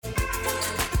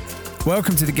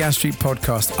Welcome to the Gas Street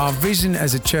Podcast. Our vision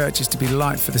as a church is to be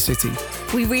light for the city.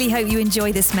 We really hope you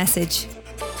enjoy this message.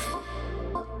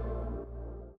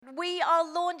 We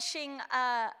are launching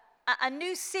a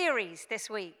new series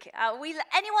this week.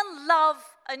 Anyone love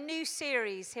a new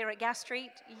series here at Gas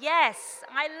Street? Yes,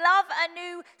 I love a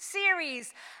new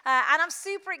series. And I'm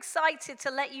super excited to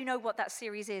let you know what that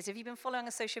series is. If you've been following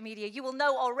on social media, you will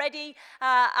know already.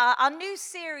 Our new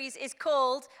series is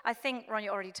called, I think Ronja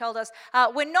already told us,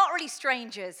 We're Not Really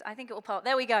Strangers. I think it will pop.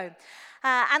 There we go.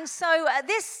 And so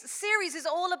this series is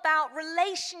all about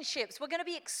relationships. We're going to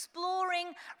be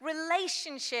exploring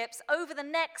relationships over the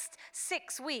next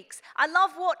 6 weeks. I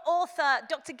love what author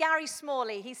Dr. Gary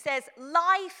Smalley, he says,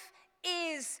 life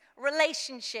is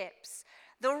relationships.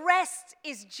 The rest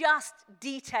is just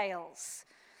details.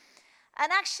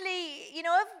 And actually, you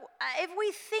know, if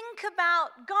we think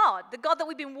about God, the God that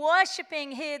we've been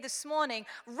worshiping here this morning,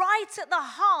 right at the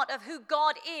heart of who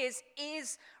God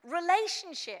is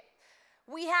relationship.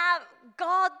 We have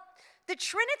God, the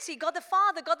Trinity, God the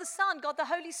Father, God the Son, God the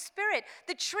Holy Spirit,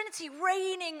 the Trinity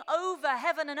reigning over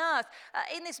heaven and earth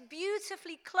in this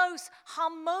beautifully close,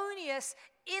 harmonious,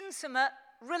 intimate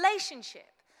relationship.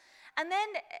 And then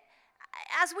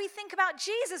as we think about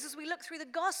Jesus, as we look through the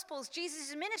Gospels,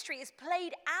 Jesus' ministry is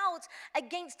played out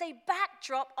against a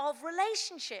backdrop of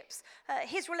relationships.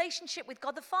 His relationship with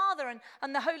God the Father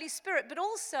and the Holy Spirit, but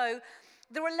also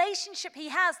the relationship he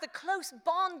has, the close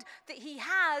bond that he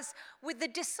has with the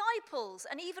disciples.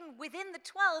 And even within the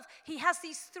 12, he has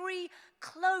these 3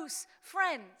 close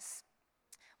friends.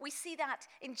 We see that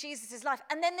in Jesus' life.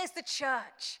 And then there's the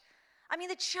church. I mean,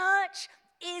 the church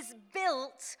is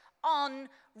built on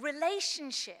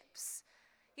relationships.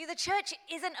 The church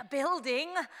isn't a building.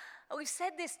 We've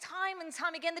said this time and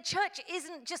time again. The church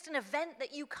isn't just an event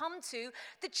that you come to.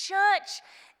 The church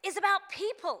is about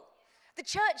people. The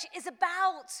church is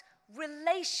about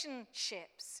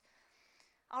relationships.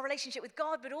 Our relationship with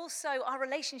God, but also our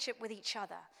relationship with each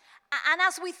other. And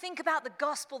as we think about the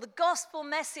gospel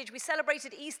message, we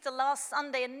celebrated Easter last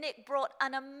Sunday, and Nick brought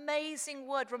an amazing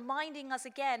word reminding us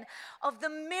again of the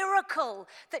miracle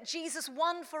that Jesus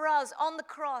won for us on the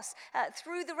cross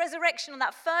through the resurrection on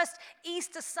that first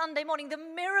Easter Sunday morning, the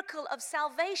miracle of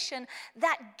salvation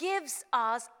that gives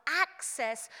us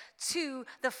access to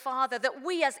the Father, that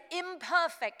we as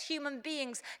imperfect human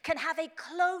beings can have a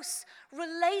close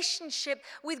relationship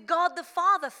with God the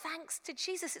Father thanks to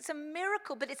Jesus. It's a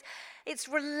miracle, but it's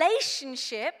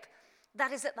relationship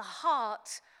that is at the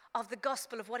heart of the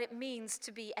gospel of what it means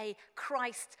to be a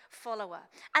Christ follower.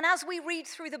 And as we read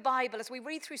through the Bible, as we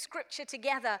read through scripture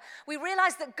together, we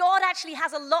realize that God actually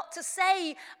has a lot to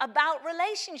say about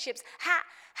relationships,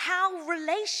 how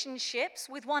relationships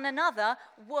with one another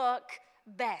work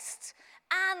best.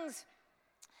 And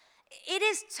it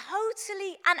is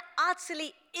totally and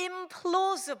utterly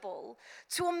implausible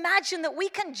to imagine that we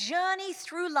can journey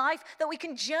through life, that we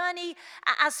can journey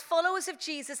as followers of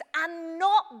Jesus and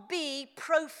not be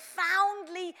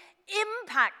profoundly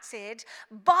impacted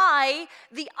by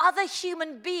the other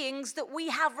human beings that we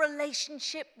have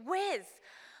relationship with.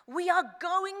 We are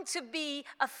going to be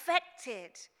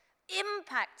affected,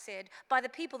 impacted by the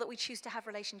people that we choose to have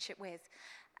relationship with.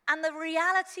 And the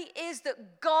reality is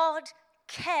that God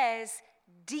cares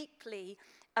deeply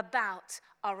about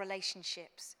our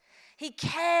relationships. He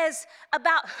cares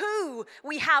about who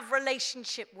we have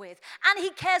relationship with, and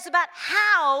he cares about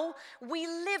how we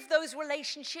live those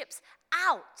relationships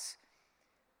out.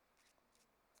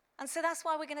 And so that's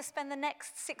why we're going to spend the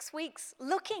next 6 weeks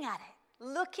looking at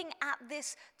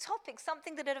this topic,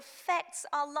 something that it affects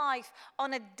our life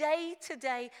on a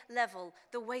day-to-day level,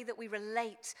 the way that we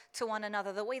relate to one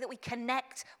another, the way that we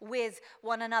connect with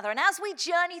one another. And as we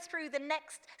journey through the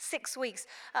next 6 weeks,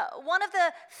 one of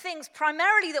the things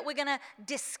primarily that we're going to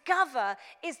discover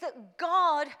is that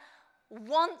God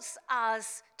wants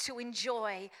us to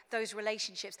enjoy those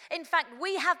relationships. In fact,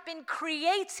 we have been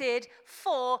created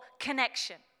for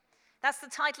connection. That's the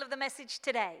title of the message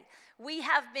today. We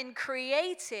have been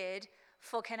created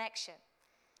for connection.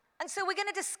 And so we're going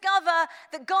to discover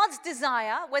that God's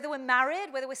desire, whether we're married,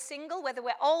 whether we're single, whether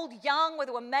we're old, young,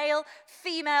 whether we're male,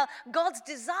 female, God's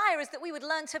desire is that we would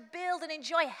learn to build and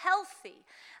enjoy healthy,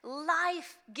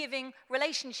 life-giving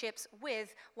relationships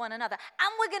with one another.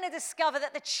 And we're going to discover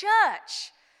that the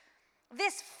church,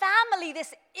 this family,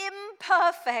 this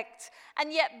imperfect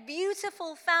and yet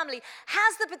beautiful family,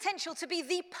 has the potential to be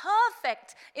the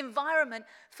perfect environment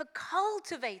for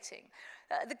cultivating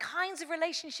the kinds of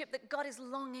relationship that God is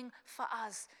longing for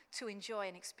us to enjoy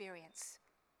and experience.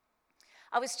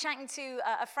 I was chatting to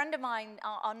a friend of mine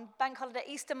on Bank Holiday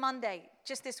Easter Monday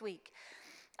just this week.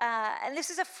 And this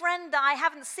is a friend that I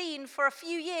haven't seen for a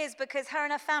few years because her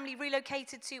and her family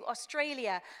relocated to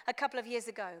Australia a couple of years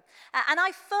ago. And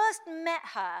I first met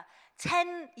her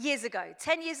 10 years ago.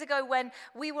 10 years ago when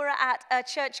we were at a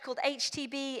church called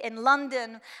HTB in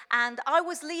London, and I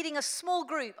was leading a small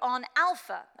group on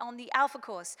Alpha, on the Alpha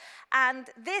course. And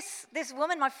this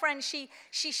woman, my friend, she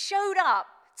showed up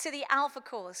to the Alpha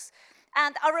course.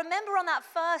 And I remember on that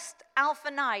first Alpha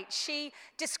night, she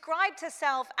described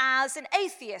herself as an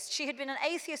atheist. She had been an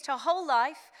atheist her whole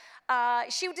life.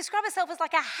 She would describe herself as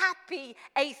like a happy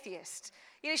atheist.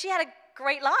 You know, she had a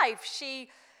great life. She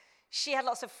had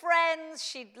lots of friends.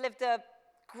 She'd lived a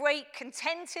great,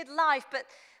 contented life. But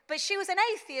she was an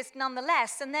atheist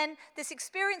nonetheless. And then this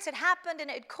experience had happened, and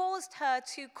it had caused her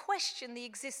to question the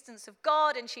existence of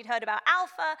God. And she'd heard about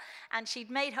Alpha, and she'd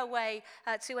made her way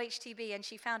to HTB, and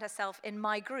she found herself in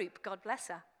my group. God bless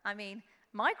her. I mean,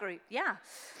 my group, yeah.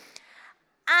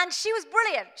 And she was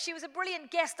brilliant. She was a brilliant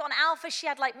guest on Alpha. She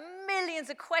had like millions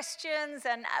of questions,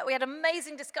 and we had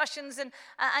amazing discussions. And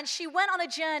she went on a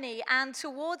journey, and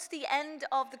towards the end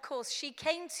of the course, she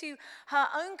came to her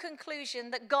own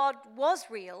conclusion that God was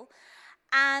real,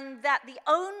 and that the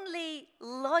only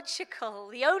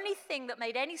thing that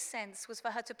made any sense was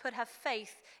for her to put her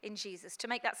faith in Jesus, to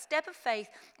make that step of faith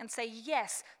and say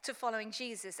yes to following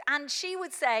Jesus. And she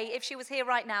would say, if she was here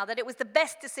right now, that it was the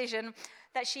best decision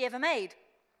that she ever made.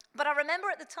 But I remember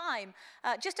at the time,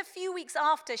 just a few weeks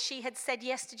after she had said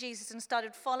yes to Jesus and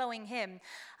started following him,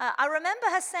 I remember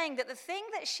her saying that the thing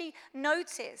that she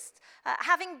noticed,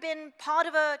 having been part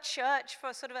of a church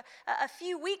for sort of a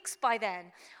few weeks by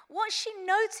then, what she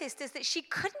noticed is that she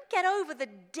couldn't get over the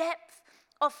depth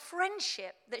of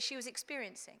friendship that she was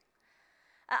experiencing.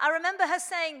 I remember her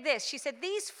saying this. She said,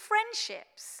 these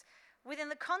friendships within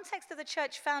the context of the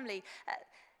church family,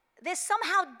 they're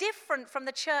somehow different from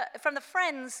the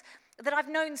friends that I've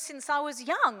known since I was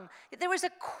young. There is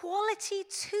a quality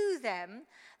to them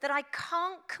that I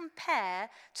can't compare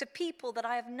to people that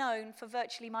I have known for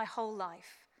virtually my whole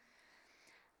life.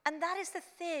 And that is the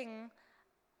thing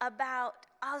about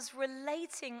us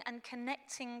relating and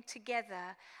connecting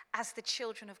together as the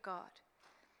children of God.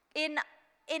 In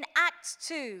Acts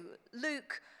 2,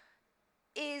 Luke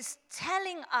is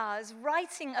telling us,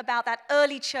 writing about that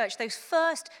early church, those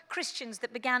first Christians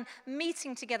that began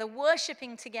meeting together,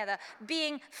 worshiping together,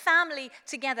 being family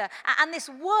together. And this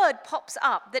word pops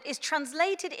up that is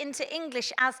translated into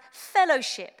English as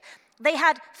fellowship. They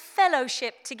had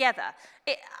fellowship together.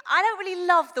 I don't really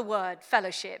love the word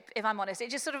fellowship, if I'm honest.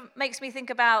 It just sort of makes me think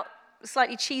about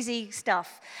slightly cheesy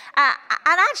stuff. And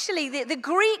actually, the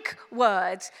Greek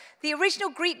word, the original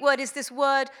Greek word is this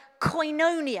word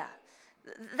koinonia.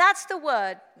 That's the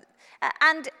word.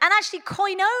 And actually,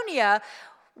 koinonia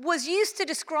was used to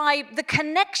describe the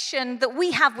connection that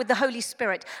we have with the Holy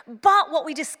Spirit. But what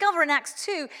we discover in Acts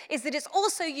 2 is that it's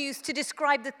also used to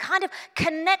describe the kind of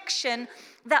connection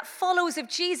that followers of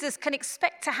Jesus can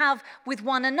expect to have with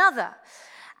one another.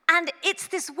 And it's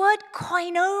this word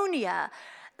koinonia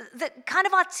that kind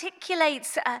of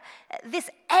articulates this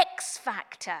X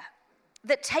factor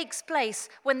that takes place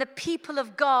when the people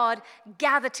of God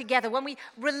gather together, when we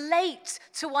relate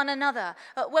to one another,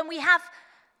 when we have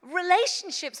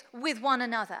relationships with one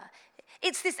another.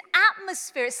 It's this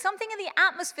atmosphere, it's something in the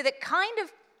atmosphere that kind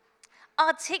of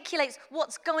articulates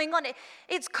what's going on.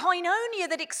 It's koinonia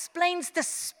that explains the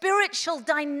spiritual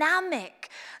dynamic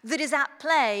that is at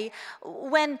play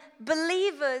when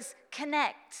believers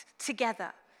connect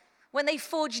together, when they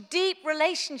forge deep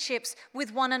relationships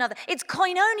with one another. It's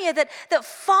koinonia that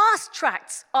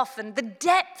fast-tracks often the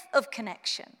depth of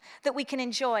connection that we can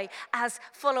enjoy as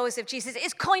followers of Jesus.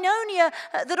 It's koinonia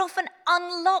that often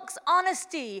unlocks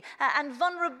honesty and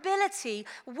vulnerability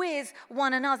with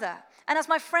one another. And as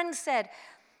my friend said,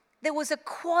 there was a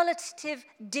qualitative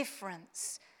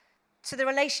difference to the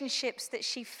relationships that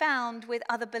she found with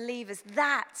other believers.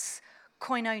 That's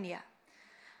koinonia.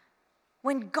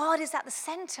 When God is at the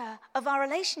center of our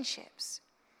relationships.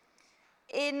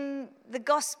 In the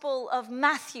Gospel of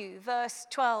Matthew, verse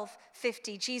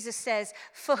 12:50, Jesus says,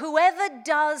 "For whoever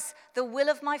does the will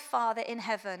of my Father in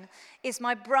heaven is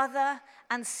my brother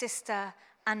and sister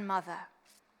and mother."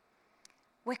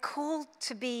 We're called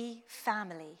to be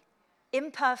family.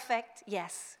 Imperfect,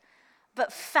 yes,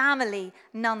 but family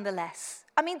nonetheless.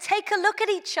 I mean, take a look at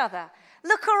each other.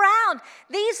 Look around.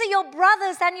 These are your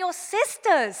brothers and your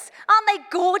sisters. Aren't they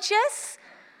gorgeous?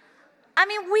 I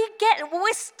mean,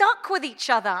 we're stuck with each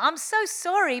other. I'm so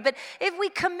sorry, but if we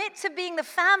commit to being the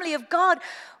family of God,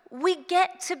 we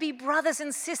get to be brothers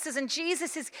and sisters, and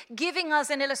Jesus is giving us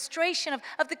an illustration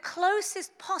of the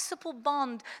closest possible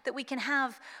bond that we can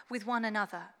have with one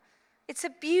another. It's a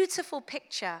beautiful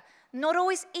picture, not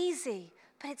always easy,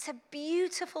 but it's a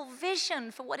beautiful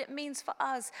vision for what it means for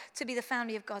us to be the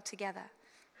family of God together.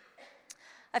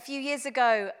 A few years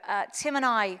ago, Tim and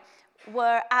I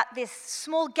were at this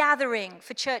small gathering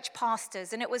for church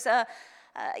pastors, and it was an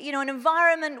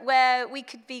environment where we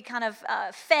could be kind of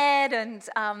fed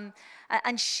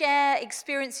and share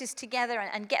experiences together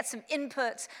and get some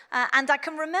input. And I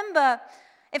can remember,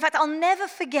 in fact, I'll never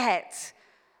forget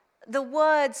the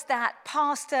words that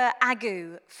Pastor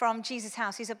Agu from Jesus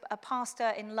House, he's a pastor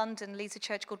in London, leads a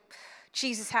church called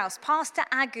Jesus House. Pastor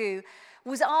Agu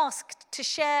was asked to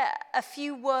share a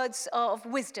few words of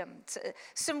wisdom,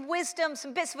 some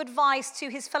bits of advice to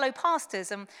his fellow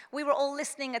pastors, and we were all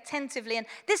listening attentively. And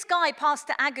this guy,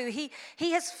 Pastor Agu,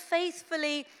 he has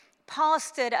faithfully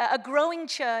pastored a growing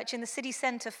church in the city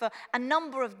center for a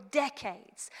number of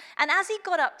decades. And as he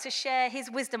got up to share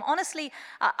his wisdom, honestly,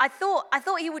 I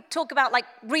thought he would talk about like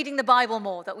reading the Bible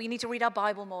more, that we need to read our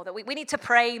Bible more, that we need to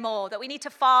pray more, that we need to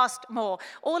fast more,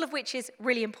 all of which is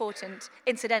really important,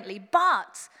 incidentally.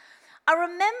 But I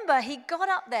remember he got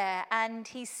up there and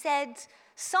he said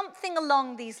something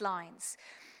along these lines.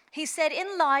 He said,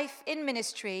 in life, in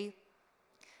ministry,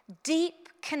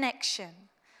 deep connection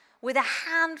with a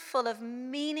handful of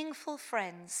meaningful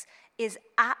friends is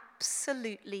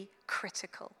absolutely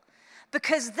critical,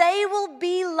 because they will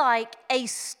be like a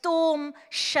storm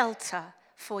shelter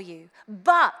for you.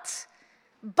 But,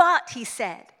 he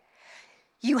said,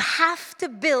 you have to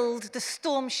build the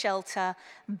storm shelter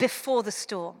before the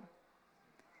storm.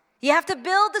 You have to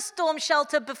build the storm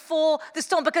shelter before the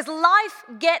storm, because life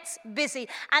gets busy.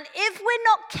 And if we're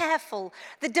not careful,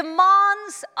 the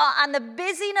demands and the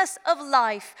busyness of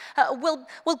life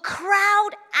will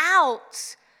crowd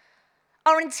out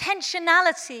our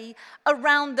intentionality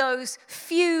around those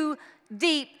few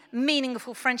deep,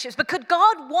 meaningful friendships. Because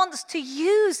God wants to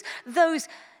use those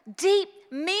deep,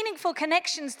 meaningful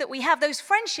connections that we have, those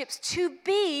friendships, to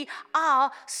be our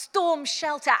storm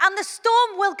shelter. And the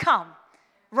storm will come.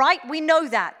 Right? We know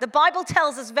that. The Bible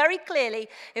tells us very clearly,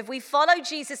 if we follow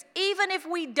Jesus, even if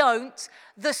we don't,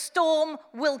 the storm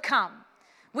will come.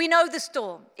 We know the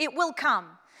storm. It will come.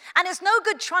 And it's no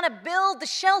good trying to build the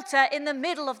shelter in the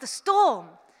middle of the storm.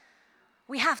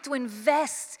 We have to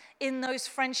invest in those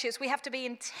friendships. We have to be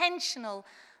intentional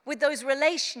with those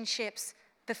relationships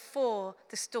before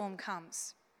the storm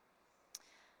comes.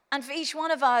 And for each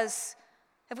one of us,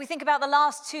 if we think about the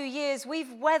last 2 years,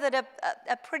 we've weathered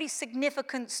a pretty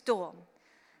significant storm.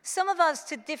 Some of us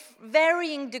to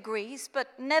varying degrees,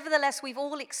 but nevertheless, we've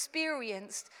all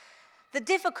experienced the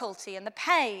difficulty and the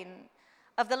pain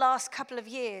of the last couple of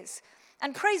years.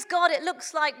 And praise God, it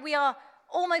looks like we are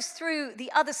almost through the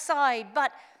other side.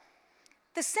 But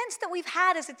the sense that we've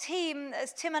had as a team,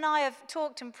 as Tim and I have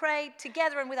talked and prayed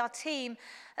together and with our team,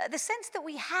 the sense that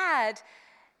we had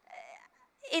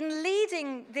in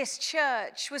leading this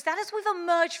church was that as we've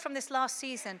emerged from this last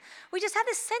season, we just had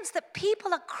this sense that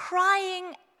people are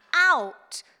crying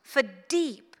out for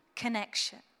deep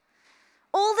connection.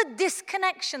 All the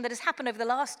disconnection that has happened over the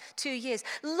last 2 years,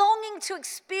 longing to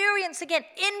experience again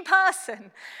in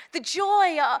person the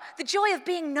joy of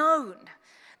being known,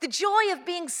 the joy of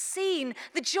being seen,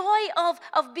 the joy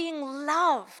of being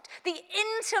loved, the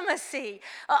intimacy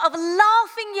of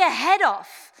laughing your head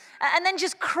off and then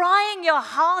just crying your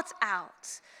heart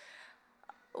out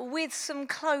with some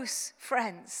close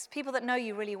friends, people that know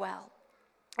you really well.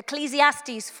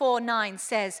 Ecclesiastes 4:9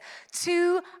 says,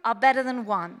 2 are better than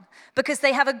 1 because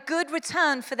they have a good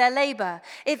return for their labor.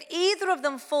 If either of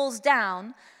them falls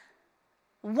down,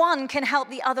 one can help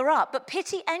the other up, but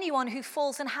pity anyone who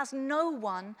falls and has no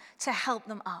one to help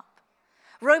them up.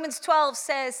 Romans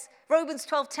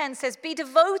 12:10 says, be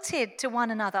devoted to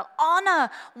one another, honor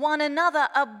one another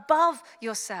above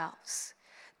yourselves.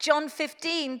 John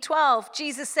 15:12,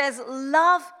 Jesus says,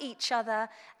 love each other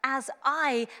as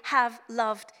I have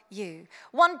loved you.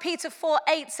 1 Peter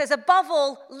 4:8 says, above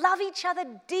all, love each other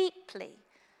deeply.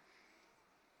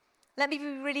 Let me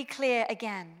be really clear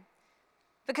again.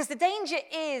 Because the danger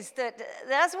is that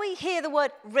as we hear the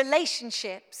word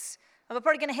relationships, and we're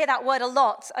probably going to hear that word a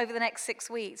lot over the next 6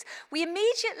 weeks, we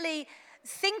immediately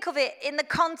think of it in the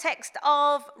context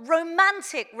of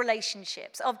romantic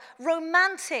relationships, of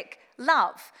romantic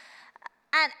love.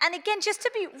 And again, just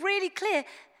to be really clear,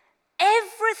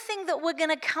 everything that we're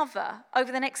going to cover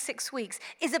over the next 6 weeks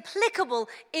is applicable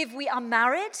if we are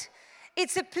married.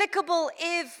 It's applicable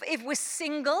if we're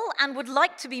single and would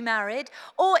like to be married,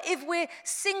 or if we're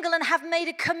single and have made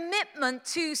a commitment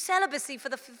to celibacy for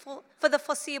the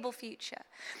foreseeable future.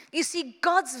 You see,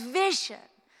 God's vision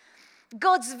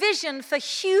for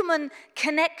human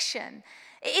connection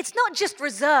It's not just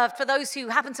reserved for those who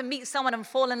happen to meet someone and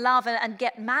fall in love and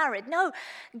get married. No,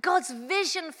 God's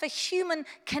vision for human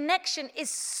connection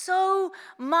is so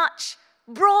much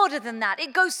broader than that.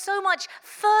 It goes so much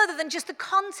further than just the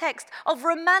context of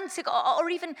romantic or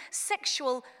even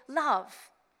sexual love.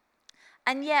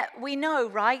 And yet we know,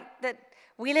 right, that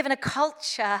we live in a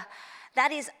culture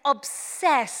that is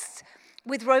obsessed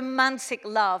with romantic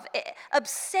love,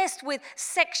 obsessed with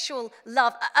sexual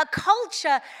love, a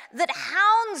culture that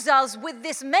hounds us with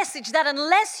this message that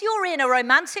unless you're in a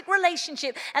romantic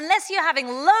relationship, unless you're having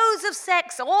loads of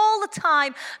sex all the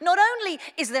time, not only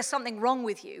is there something wrong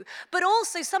with you, but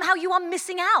also somehow you are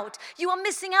missing out. You are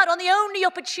missing out on the only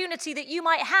opportunity that you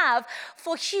might have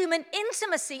for human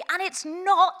intimacy, and it's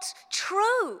not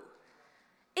true.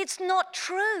 It's not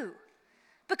true.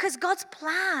 Because God's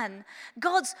plan,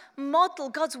 God's model,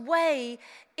 God's way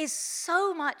is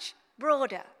so much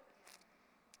broader.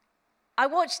 I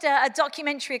watched a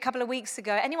documentary a couple of weeks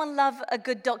ago. Anyone love a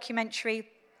good documentary?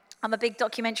 I'm a big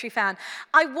documentary fan.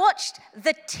 I watched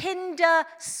The Tinder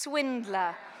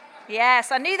Swindler. Yes,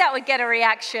 I knew that would get a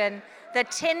reaction. The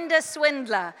Tinder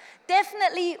Swindler.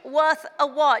 Definitely worth a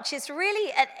watch. It's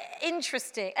really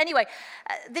interesting. Anyway,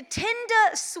 The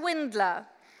Tinder Swindler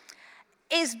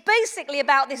is basically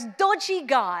about this dodgy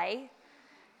guy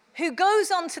who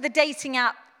goes onto the dating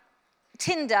app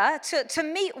Tinder to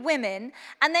meet women,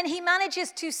 and then he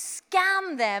manages to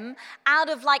scam them out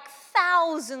of like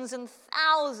thousands and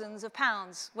thousands of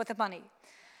pounds worth of money.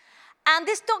 And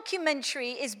this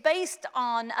documentary is based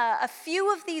on a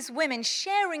few of these women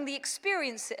sharing the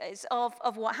experiences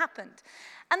of what happened.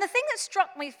 And the thing that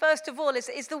struck me, first of all, is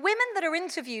the women that are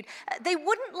interviewed, they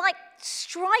wouldn't like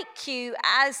strike you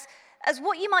as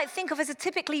what you might think of as a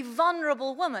typically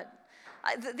vulnerable woman.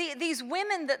 These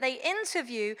women that they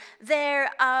interview, they're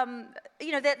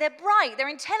bright, they're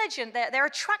intelligent, they're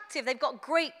attractive, they've got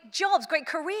great jobs, great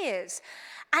careers.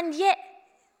 And yet,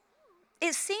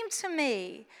 it seemed to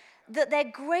me that their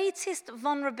greatest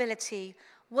vulnerability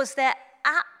was their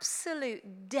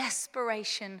absolute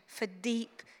desperation for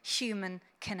deep human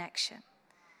connection.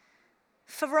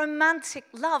 For romantic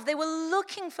love. They were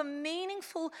looking for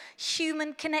meaningful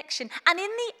human connection. And in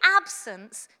the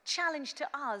absence, challenge to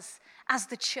us as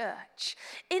the church,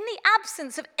 in the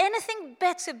absence of anything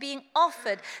better being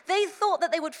offered, they thought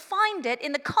that they would find it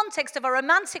in the context of a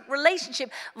romantic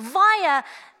relationship via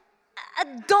a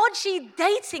dodgy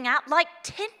dating app like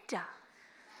Tinder.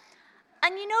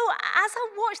 And you know, as I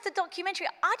watched the documentary,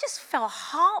 I just felt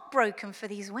heartbroken for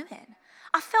these women.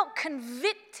 I felt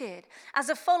convicted as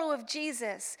a follower of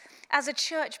Jesus, as a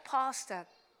church pastor.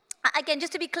 Again,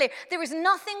 just to be clear, there is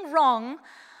nothing wrong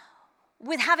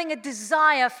with having a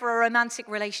desire for a romantic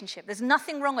relationship. There's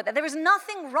nothing wrong with that. There is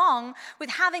nothing wrong with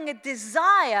having a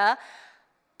desire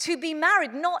to be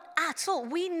married, not at all.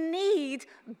 We need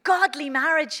godly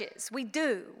marriages. We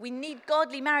do. We need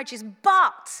godly marriages.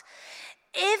 But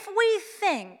if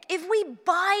we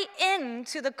buy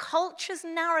into the culture's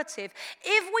narrative,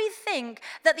 if we think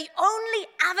that the only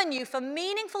avenue for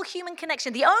meaningful human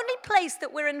connection, the only place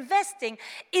that we're investing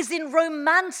is in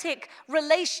romantic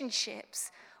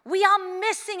relationships, we are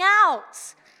missing out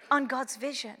on God's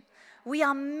vision. We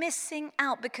are missing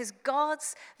out because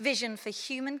God's vision for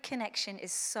human connection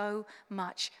is so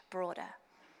much broader.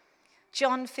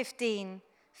 John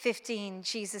 15:15,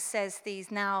 Jesus says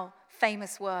these now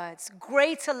famous words: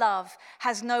 greater love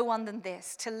has no one than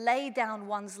this, to lay down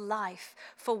one's life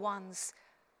for one's,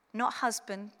 not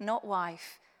husband, not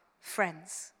wife,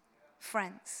 friends.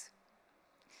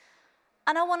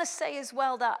 And I want to say as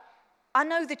well that I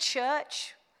know the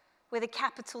church, with a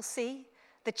capital C,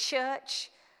 the church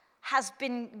has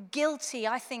been guilty,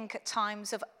 I think, at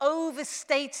times of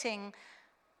overstating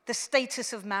the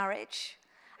status of marriage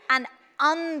and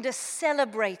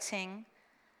under-celebrating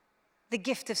the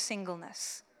gift of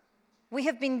singleness. We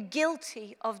have been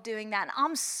guilty of doing that. And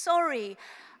I'm sorry.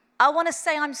 I want to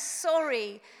say I'm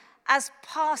sorry as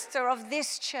pastor of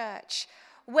this church,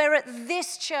 where at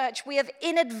this church we have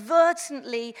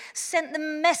inadvertently sent the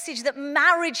message that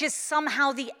marriage is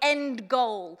somehow the end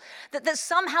goal, that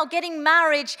somehow getting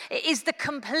married is the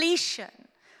completion.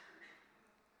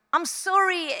 I'm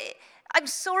sorry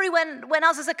when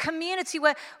us as a community,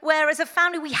 where as a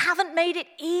family, we haven't made it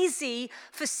easy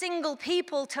for single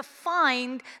people to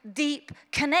find deep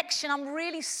connection. I'm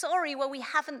really sorry where we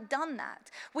haven't done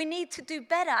that. We need to do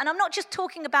better. And I'm not just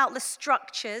talking about the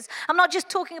structures. I'm not just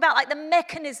talking about like the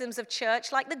mechanisms of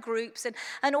church, like the groups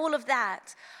and all of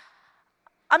that.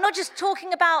 I'm not just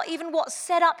talking about even what's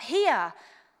set up here.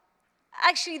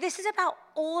 Actually, this is about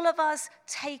all of us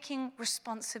taking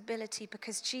responsibility,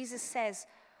 because Jesus says,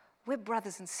 we're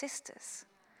brothers and sisters.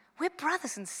 We're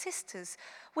brothers and sisters,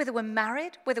 whether we're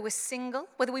married, whether we're single,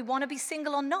 whether we want to be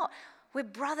single or not. We're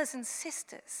brothers and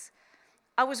sisters.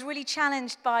 I was really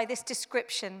challenged by this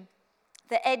description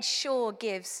that Ed Shaw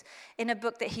gives in a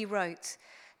book that he wrote,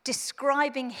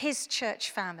 describing his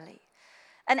church family.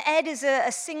 And Ed is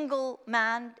a single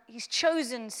man. He's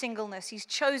chosen singleness. He's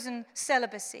chosen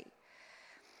celibacy.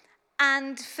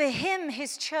 And for him,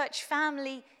 his church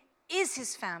family is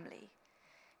his family.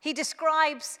 He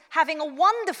describes having a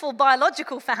wonderful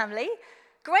biological family,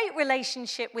 great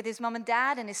relationship with his mum and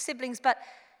dad and his siblings, but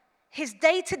his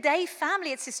day-to-day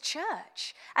family, it's his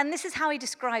church. And this is how he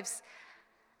describes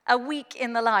a week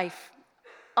in the life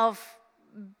of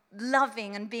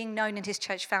loving and being known in his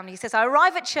church family. He says, I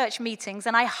arrive at church meetings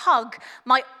and I hug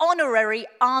my honorary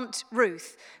Aunt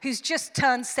Ruth, who's just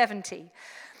turned 70.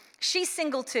 She's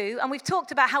single too, and we've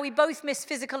talked about how we both miss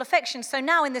physical affection, so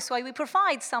now in this way we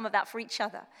provide some of that for each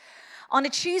other. On a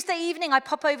Tuesday evening, I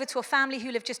pop over to a family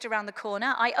who live just around the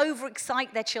corner. I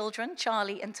overexcite their children,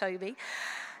 Charlie and Toby,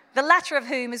 the latter of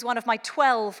whom is one of my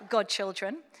 12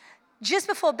 godchildren. Just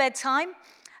before bedtime,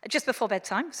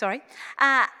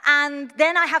 and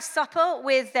then I have supper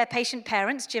with their patient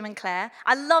parents, Jim and Claire.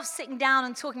 I love sitting down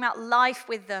and talking about life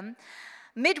with them.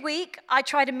 Midweek, I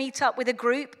try to meet up with a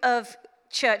group of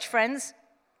church friends,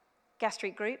 Gas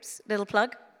Street groups, little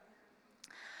plug,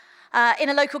 in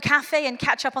a local cafe and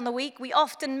catch up on the week. We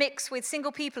often mix with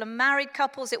single people and married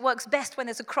couples. It works best when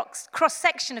there's a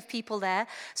cross-section of people there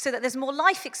so that there's more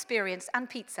life experience and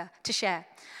pizza to share.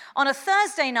 On a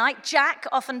Thursday night, Jack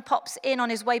often pops in on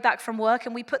his way back from work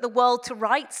and we put the world to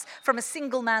rights from a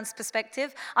single man's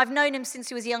perspective. I've known him since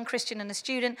he was a young Christian and a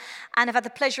student, and I've had the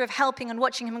pleasure of helping and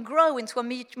watching him grow into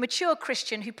a mature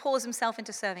Christian who pours himself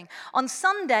into serving. On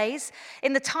Sundays,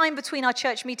 in the time between our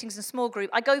church meetings and small group,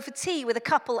 I go for tea with a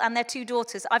couple and their 2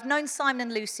 daughters. I've known Simon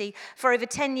and Lucy for over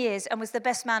 10 years and was the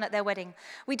best man at their wedding.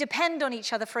 We depend on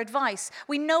each other for advice.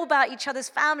 We know about each other's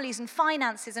families and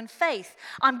finances and faith.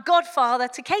 I'm godfather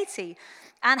to Katie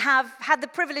and have had the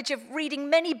privilege of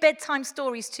reading many bedtime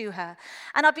stories to her.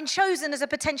 And I've been chosen as a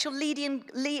potential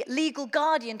legal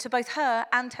guardian to both her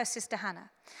and her sister Hannah.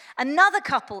 Another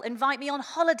couple invite me on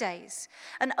holidays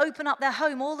and open up their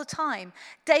home all the time.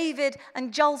 David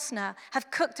and Jolsner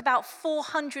have cooked about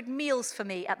 400 meals for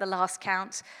me at the last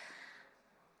count.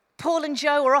 Paul and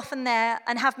Joe are often there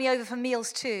and have me over for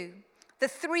meals too. The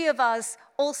 3 of us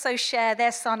also share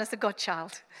their son as a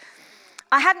godchild.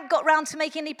 I hadn't got round to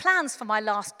making any plans for my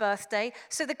last birthday,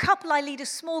 so the couple I lead a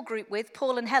small group with,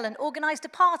 Paul and Helen, organized a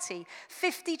party.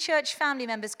 50 church family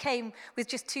members came with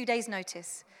just 2 days'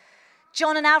 notice.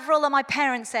 John and Avril are my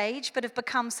parents' age, but have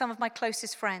become some of my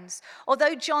closest friends,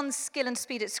 although John's skill and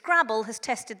speed at Scrabble has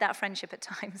tested that friendship at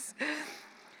times.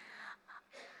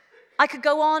 I could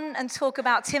go on and talk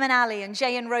about Tim and Ali and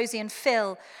Jay and Rosie and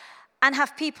Phil, and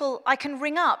have people I can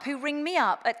ring up who ring me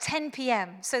up at 10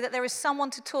 p.m. so that there is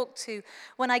someone to talk to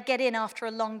when I get in after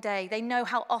a long day. They know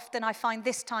how often I find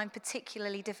this time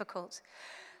particularly difficult.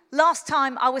 Last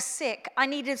time I was sick, I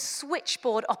needed a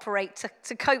switchboard operator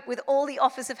to cope with all the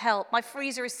offers of help. My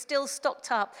freezer is still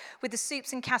stocked up with the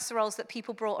soups and casseroles that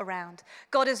people brought around.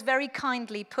 God has very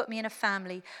kindly put me in a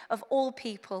family of all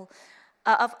people,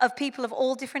 of people of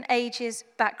all different ages,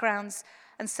 backgrounds,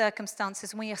 and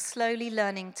circumstances, and we are slowly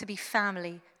learning to be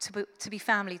family, to be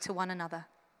family to one another.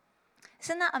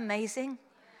 Isn't that amazing?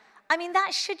 I mean,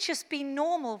 that should just be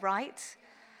normal, right?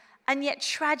 And yet,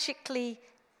 tragically,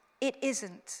 it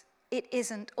isn't. It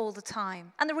isn't all the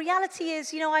time. And the reality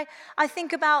is, I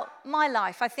think about my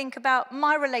life. I think about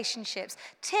my relationships.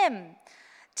 Tim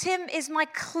is my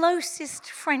closest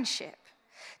friendship.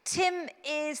 Tim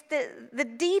is the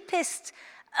deepest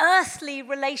earthly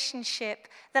relationship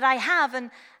that I have,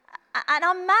 and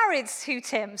I'm married to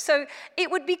Tim, so it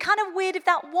would be kind of weird if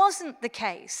that wasn't the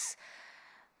case.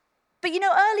 But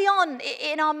early on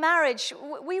in our marriage,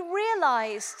 we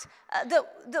realized that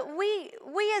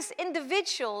we as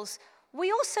individuals,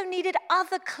 we also needed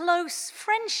other close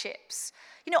friendships.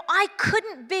 I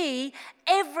couldn't be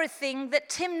everything that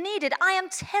Tim needed. I am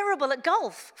terrible at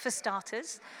golf, for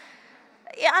starters,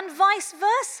 and vice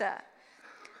versa.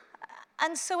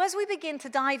 And so as we begin to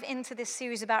dive into this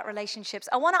series about relationships,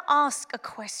 I want to ask a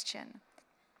question.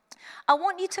 I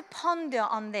want you to ponder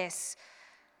on this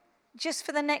just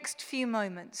for the next few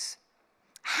moments.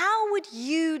 How would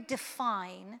you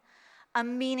define a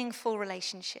meaningful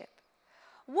relationship?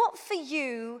 What for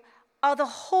you are the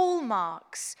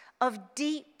hallmarks of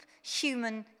deep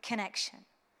human connection?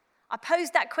 I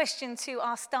posed that question to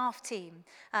our staff team,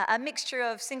 a mixture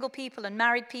of single people and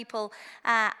married people,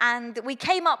 and we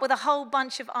came up with a whole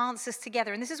bunch of answers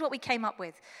together. And this is what we came up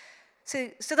with.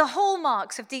 So the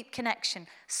hallmarks of deep connection.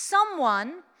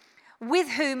 Someone with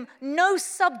whom no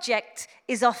subject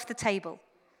is off the table.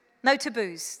 No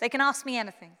taboos. They can ask me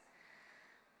anything.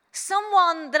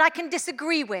 Someone that I can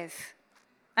disagree with,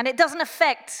 and it doesn't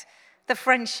affect the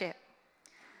friendship.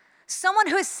 Someone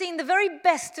who has seen the very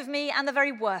best of me and the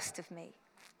very worst of me.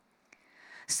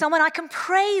 Someone I can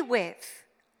pray with.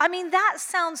 I mean, that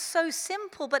sounds so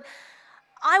simple, but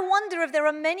I wonder if there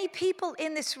are many people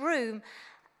in this room,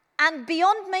 and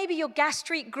beyond maybe your Gas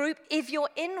Street group, if you're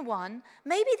in one,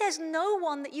 maybe there's no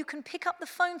one that you can pick up the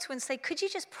phone to and say, could you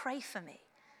just pray for me?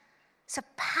 It's a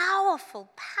powerful,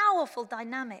 powerful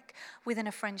dynamic within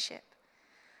a friendship.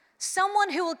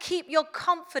 Someone who will keep your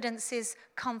confidences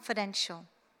confidential.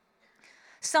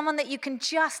 Someone that you can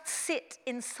just sit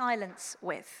in silence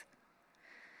with.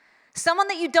 Someone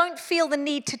that you don't feel the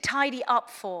need to tidy up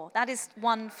for. That is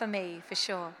one for me, for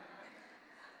sure.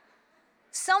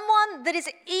 Someone that is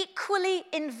equally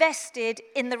invested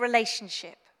in the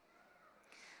relationship.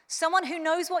 Someone who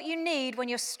knows what you need when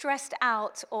you're stressed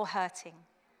out or hurting.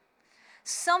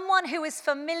 Someone who is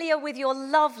familiar with your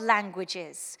love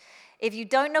languages. If you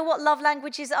don't know what love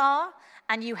languages are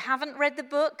and you haven't read the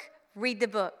book, read the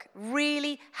book.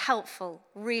 Really helpful,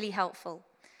 really helpful.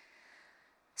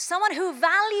 Someone who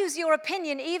values your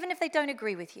opinion even if they don't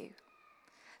agree with you.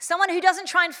 Someone who doesn't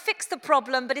try and fix the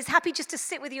problem but is happy just to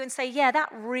sit with you and say, yeah, that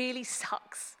really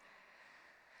sucks.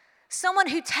 Someone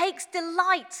who takes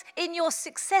delight in your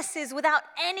successes without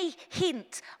any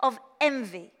hint of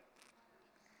envy.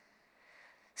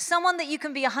 Someone that you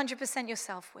can be 100%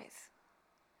 yourself with.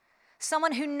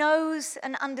 Someone who knows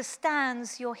and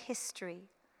understands your history.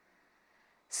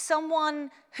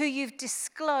 Someone who you've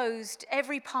disclosed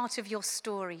every part of your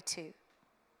story to.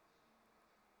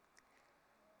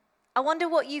 I wonder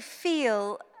what you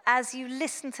feel as you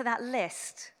listen to that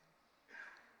list.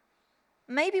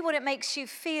 Maybe what it makes you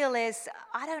feel is,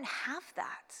 I don't have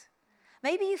that.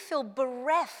 Maybe you feel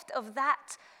bereft of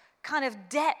that kind of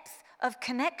depth of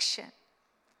connection.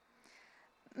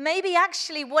 Maybe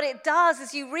actually what it does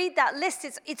as you read that list,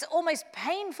 it's almost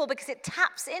painful because it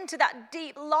taps into that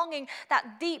deep longing,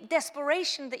 that deep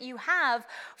desperation that you have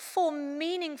for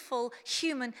meaningful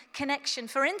human connection,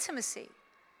 for intimacy.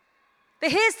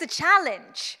 But here's the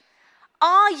challenge.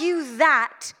 Are you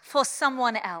that for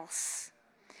someone else?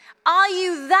 Are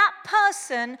you that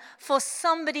person for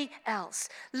somebody else?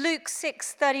 Luke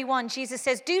 6:31, Jesus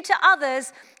says, do to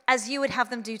others as you would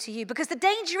have them do to you. Because the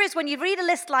danger is when you read a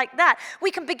list like that, we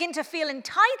can begin to feel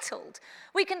entitled.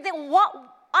 We can think, what?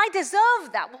 I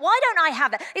deserve that. Why don't I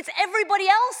have that? It's everybody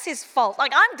else's fault.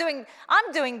 Like I'm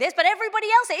doing this, but everybody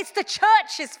else, it's the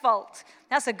church's fault.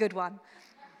 That's a good one.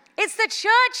 It's the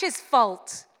church's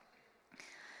fault.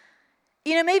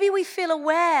 You know, maybe we feel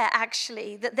aware,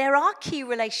 actually, that there are key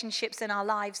relationships in our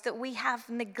lives that we have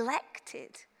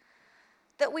neglected,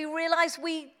 that we realize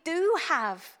we do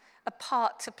have a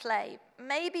part to play.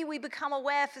 Maybe we become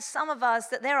aware for some of us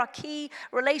that there are key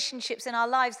relationships in our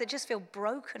lives that just feel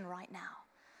broken right now.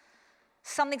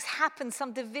 Something's happened,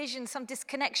 some division, some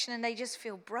disconnection, and they just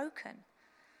feel broken.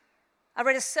 I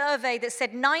read a survey that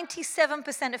said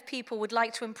 97% of people would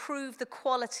like to improve the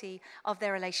quality of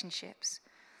their relationships.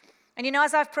 And you know,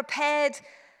 as I've prepared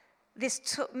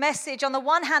this message, on the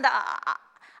one hand,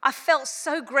 I felt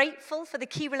so grateful for the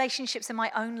key relationships in my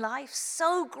own life,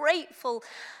 so grateful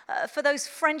for those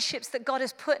friendships that God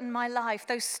has put in my life,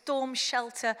 those storm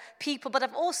shelter people. But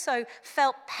I've also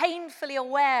felt painfully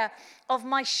aware of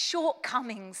my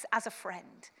shortcomings as a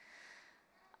friend.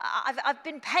 I've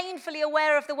been painfully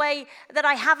aware of the way that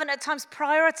I haven't at times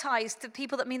prioritized the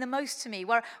people that mean the most to me,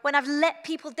 when I've let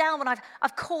people down, when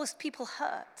I've caused people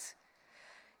hurt.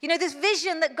 You know, this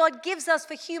vision that God gives us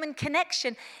for human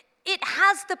connection, it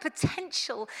has the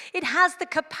potential, it has the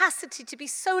capacity to be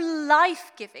so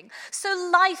life-giving,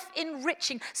 so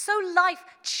life-enriching, so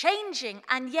life-changing,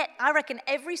 and yet I reckon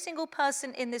every single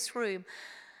person in this room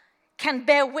can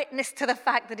bear witness to the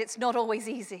fact that it's not always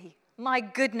easy. My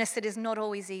goodness, it is not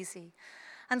always easy.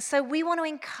 And so we want to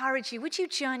encourage you. Would you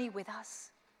journey with us?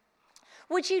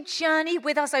 Would you journey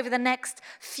with us over the next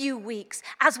few weeks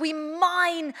as we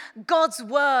mine God's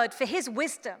word for his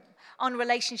wisdom on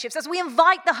relationships, as we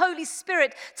invite the Holy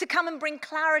Spirit to come and bring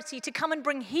clarity, to come and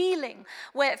bring healing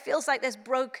where it feels like there's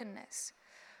brokenness?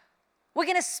 We're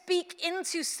going to speak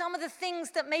into some of the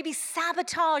things that maybe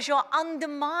sabotage or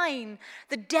undermine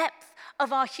the depth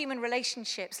of our human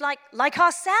relationships, like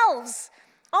ourselves.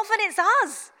 Often it's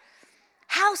us.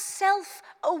 How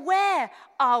self-aware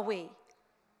are we?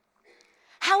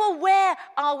 How aware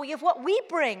are we of what we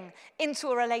bring into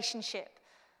a relationship?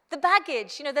 the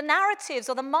baggage, the narratives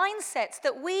or the mindsets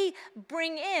that we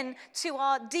bring in to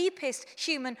our deepest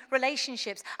human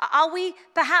relationships? Are we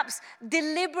perhaps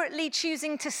deliberately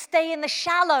choosing to stay in the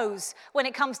shallows when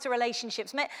it comes to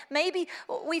relationships? Maybe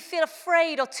we feel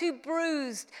afraid or too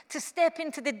bruised to step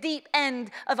into the deep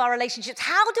end of our relationships.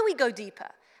 How do we go deeper?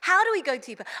 How do we go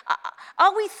deeper?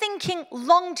 Are we thinking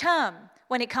long term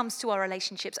when it comes to our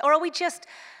relationships? Or are we just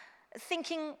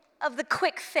thinking of the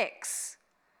quick fix?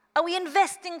 Are we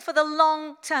investing for the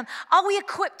long term? Are we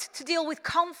equipped to deal with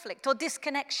conflict or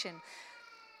disconnection?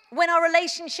 When our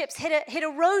relationships hit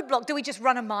a roadblock, do we just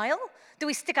run a mile? Do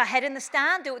we stick our head in the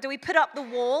sand? Do we put up the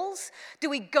walls? Do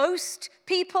we ghost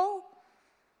people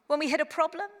when we hit a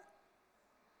problem?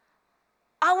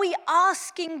 Are we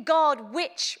asking God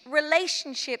which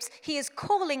relationships He is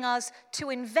calling us to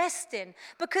invest in?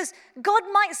 Because God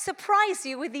might surprise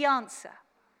you with the answer.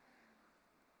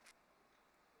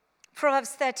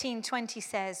 Proverbs 13:20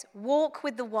 says, "Walk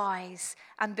with the wise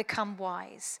and become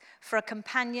wise, for a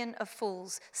companion of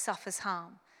fools suffers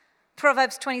harm."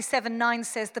 Proverbs 27:9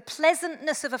 says, "The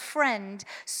pleasantness of a friend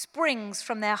springs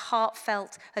from their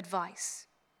heartfelt advice."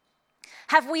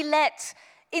 Have we let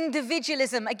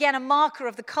individualism, again a marker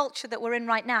of the culture that we're in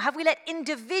right now, have we let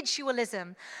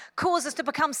individualism cause us to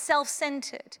become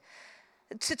self-centered?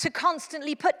 To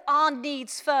constantly put our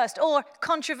needs first, or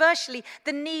controversially,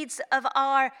 the needs of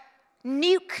our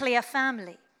nuclear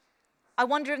family? I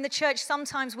wonder in the church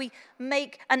sometimes we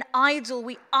make an idol,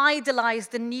 we idolize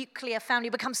the nuclear family,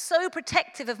 become so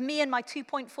protective of me and my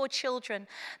 2.4 children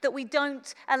that we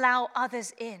don't allow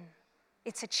others in.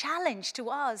 It's a challenge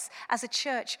to us as a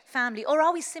church family. Or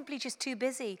are we simply just too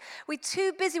busy? We're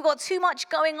too busy, we've got too much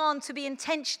going on to be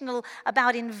intentional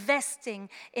about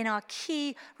investing in our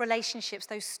key relationships,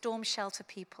 those storm shelter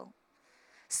people.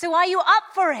 So are you up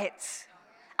for it?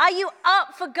 Are you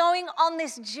up for going on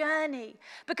this journey?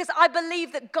 Because I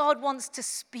believe that God wants to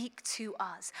speak to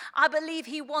us. I believe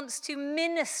He wants to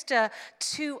minister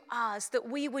to us, that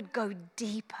we would go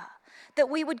deeper. That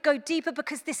we would go deeper,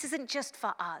 because this isn't just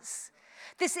for us.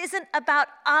 This isn't about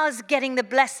us getting the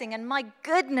blessing. And my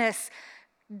goodness,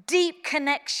 deep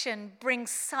connection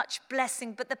brings such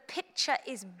blessing. But the picture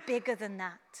is bigger than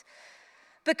that.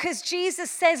 Because Jesus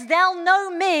says, they'll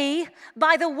know me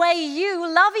by the way you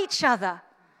love each other.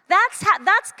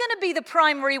 That's going to be the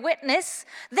primary witness.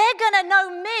 They're going to know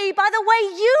me by the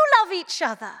way you love each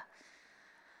other.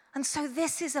 And so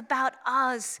this is about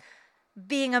us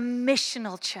being a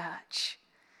missional church.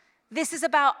 This is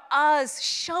about us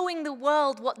showing the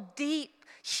world what deep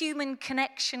human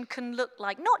connection can look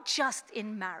like, not just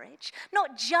in marriage,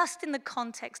 not just in the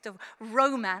context of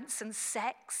romance and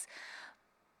sex,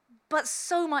 but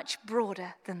so much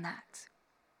broader than that.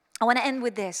 I want to end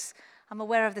with this. I'm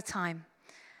aware of the time.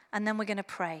 And then we're going to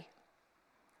pray.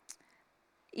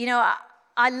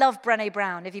 I love Brené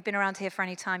Brown. If you've been around here for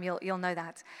any time, you'll know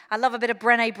that. I love a bit of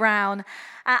Brené Brown.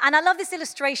 And I love this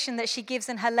illustration that she gives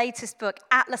in her latest book,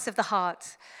 Atlas of the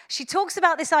Heart. She talks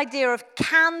about this idea of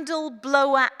candle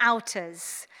blower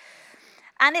outers.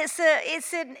 And it's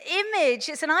an image,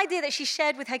 it's an idea that she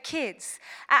shared with her kids.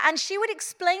 And she would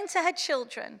explain to her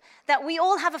children that we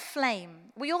all have a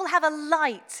flame. We all have a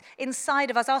light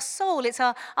inside of us, our soul. It's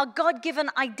our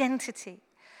God-given identity.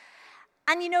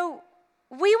 And we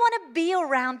want to be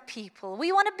around people.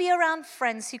 We want to be around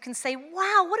friends who can say,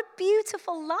 wow, what a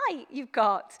beautiful light you've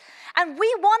got. And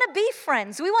we want to be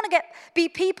friends. We want to be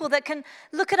people that can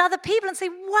look at other people and say,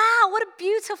 wow, what a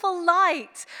beautiful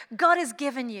light God has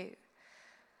given you.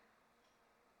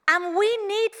 And we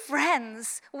need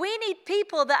friends. We need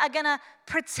people that are going to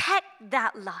protect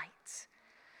that light.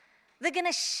 They're going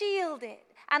to shield it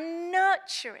and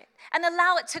nurture it and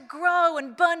allow it to grow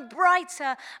and burn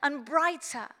brighter and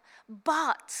brighter.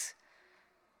 But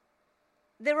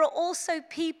there are also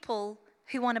people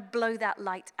who want to blow that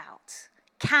light out.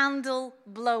 Candle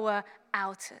blower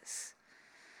outers.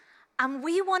 And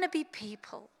we want to be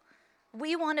people.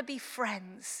 We want to be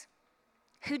friends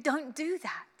who don't do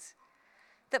that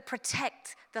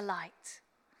protect the light.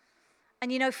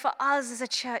 And for us as a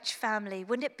church family,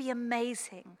 wouldn't it be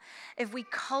amazing if we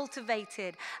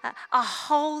cultivated a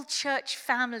whole church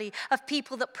family of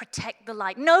people that protect the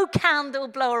light? No candle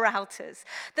blower outers.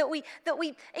 That we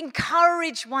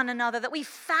encourage one another, that we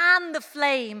fan the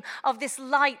flame of this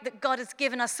light that God has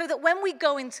given us, so that when we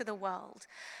go into the world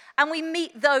and we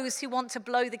meet those who want to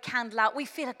blow the candle out, we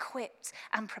feel equipped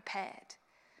and prepared.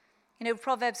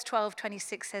 Proverbs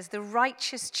 12:26 says, the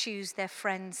righteous choose their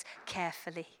friends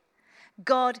carefully.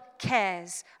 God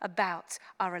cares about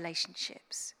our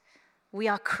relationships. We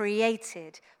are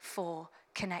created for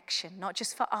connection, not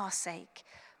just for our sake,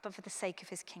 but for the sake of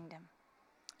His kingdom.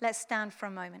 Let's stand for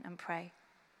a moment and pray.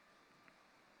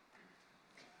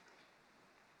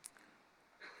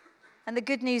 And the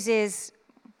good news is,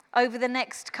 over the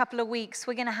next couple of weeks,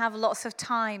 we're going to have lots of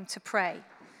time to pray.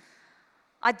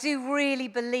 I do really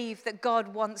believe that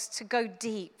God wants to go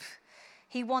deep.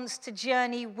 He wants to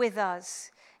journey with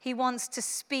us. He wants to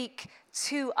speak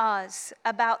to us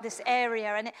about this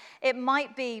area. And it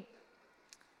might be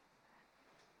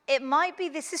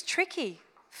this is tricky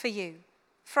for you.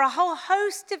 For a whole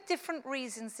host of different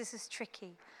reasons, this is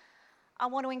tricky. I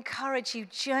want to encourage you,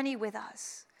 journey with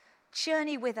us.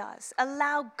 Journey with us.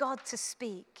 Allow God to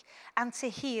speak and to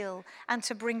heal and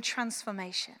to bring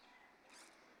transformation.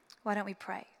 Why don't we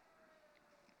pray?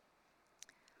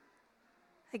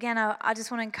 Again, I just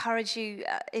want to encourage you,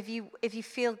 if you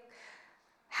feel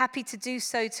happy to do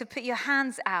so, to put your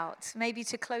hands out, maybe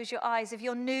to close your eyes. If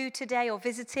you're new today or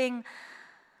visiting,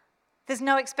 there's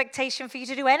no expectation for you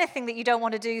to do anything that you don't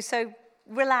want to do, so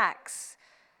relax.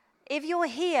 If you're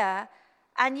here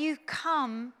and you've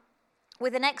come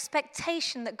with an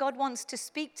expectation that God wants to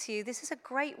speak to you, this is a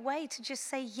great way to just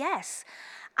say yes.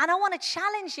 And I want to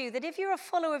challenge you that if you're a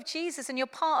follower of Jesus and you're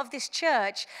part of this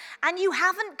church and you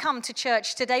haven't come to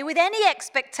church today with any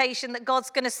expectation that God's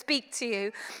going to speak to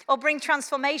you or bring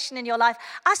transformation in your life,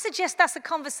 I suggest that's a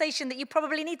conversation that you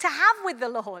probably need to have with the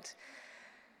Lord.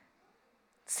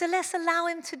 So let's allow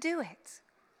him to do it.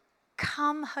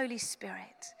 Come, Holy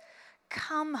Spirit.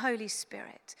 Come, Holy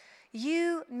Spirit.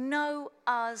 You know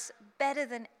us better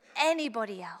than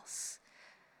anybody else.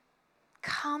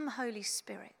 Come, Holy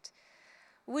Spirit.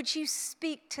 Would you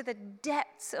speak to the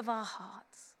depths of our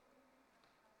hearts?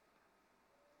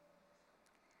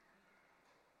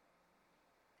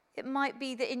 It might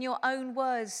be that in your own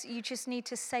words, you just need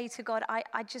to say to God,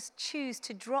 I just choose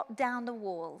to drop down the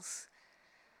walls.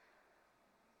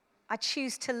 I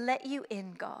choose to let you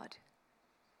in, God.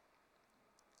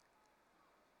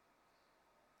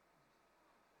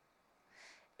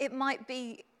 It might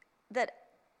be that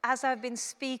as I've been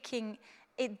speaking,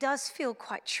 it does feel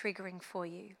quite triggering for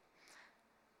you.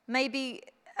 Maybe,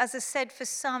 as I said, for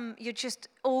some, you're just,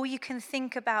 all you can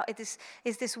think about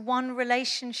is this one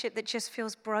relationship that just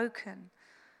feels broken.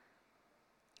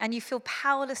 And you feel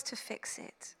powerless to fix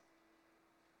it.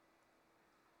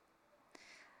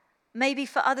 Maybe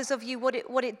for others of you, what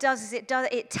it does is it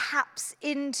taps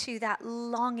into that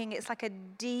longing. It's like a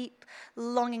deep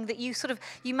longing that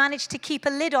you manage to keep a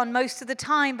lid on most of the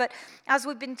time. But as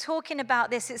we've been talking about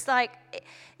this, it's like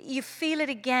you feel it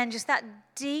again, just that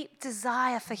deep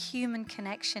desire for human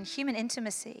connection, human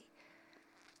intimacy.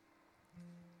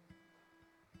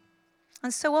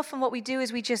 And so often what we do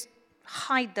is we just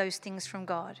hide those things from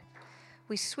God.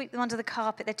 We sweep them under the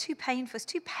carpet. They're too painful. It's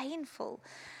too painful.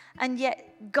 And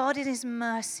yet, God in his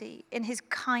mercy, in his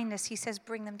kindness, he says,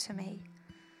 bring them to me.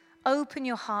 Open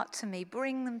your heart to me.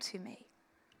 Bring them to me.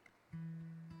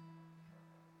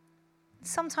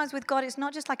 Sometimes with God, it's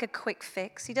not just like a quick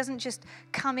fix. He doesn't just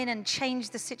come in and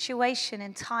change the situation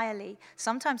entirely.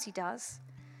 Sometimes he does.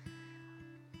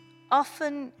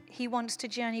 Often, he wants to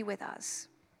journey with us.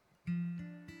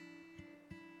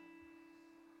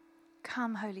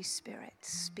 Come, Holy Spirit,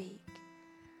 speak.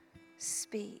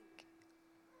 Speak.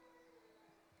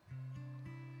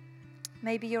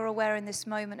 Maybe you're aware in this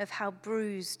moment of how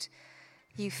bruised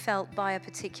you felt by a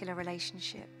particular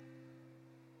relationship.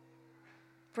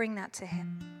 Bring that to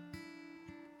him.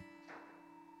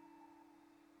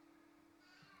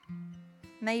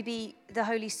 Maybe the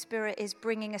Holy Spirit is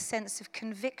bringing a sense of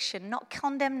conviction, not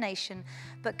condemnation,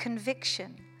 but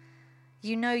conviction.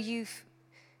 You know you've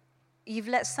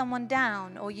let someone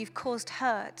down or you've caused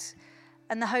hurt,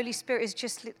 and the Holy Spirit is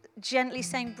just gently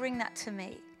saying, bring that to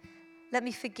me. Let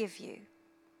me forgive you.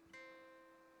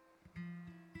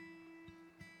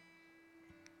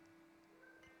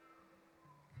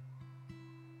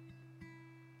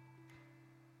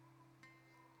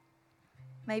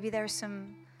 Maybe there are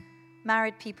some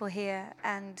married people here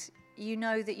and you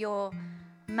know that your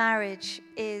marriage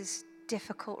is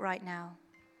difficult right now.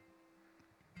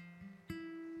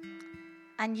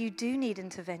 And you do need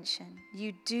intervention.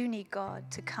 You do need God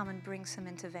to come and bring some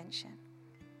intervention,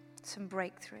 some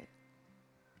breakthrough.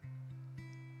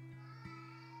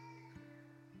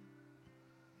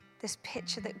 This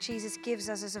picture that Jesus gives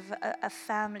us as a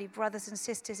family, brothers and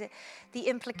sisters, the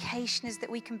implication is that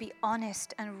we can be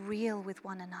honest and real with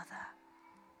one another.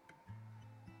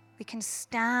 We can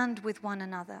stand with one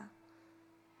another,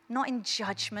 not in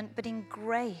judgment, but in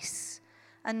grace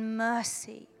and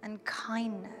mercy and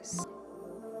kindness.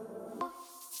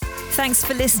 Thanks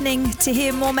for listening. To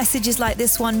hear more messages like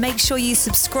this one, make sure you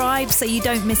subscribe so you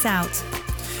don't miss out.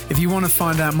 If you want to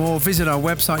find out more, visit our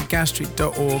website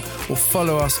gasstreet.org or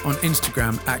follow us on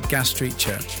Instagram at Gas Street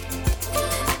Church.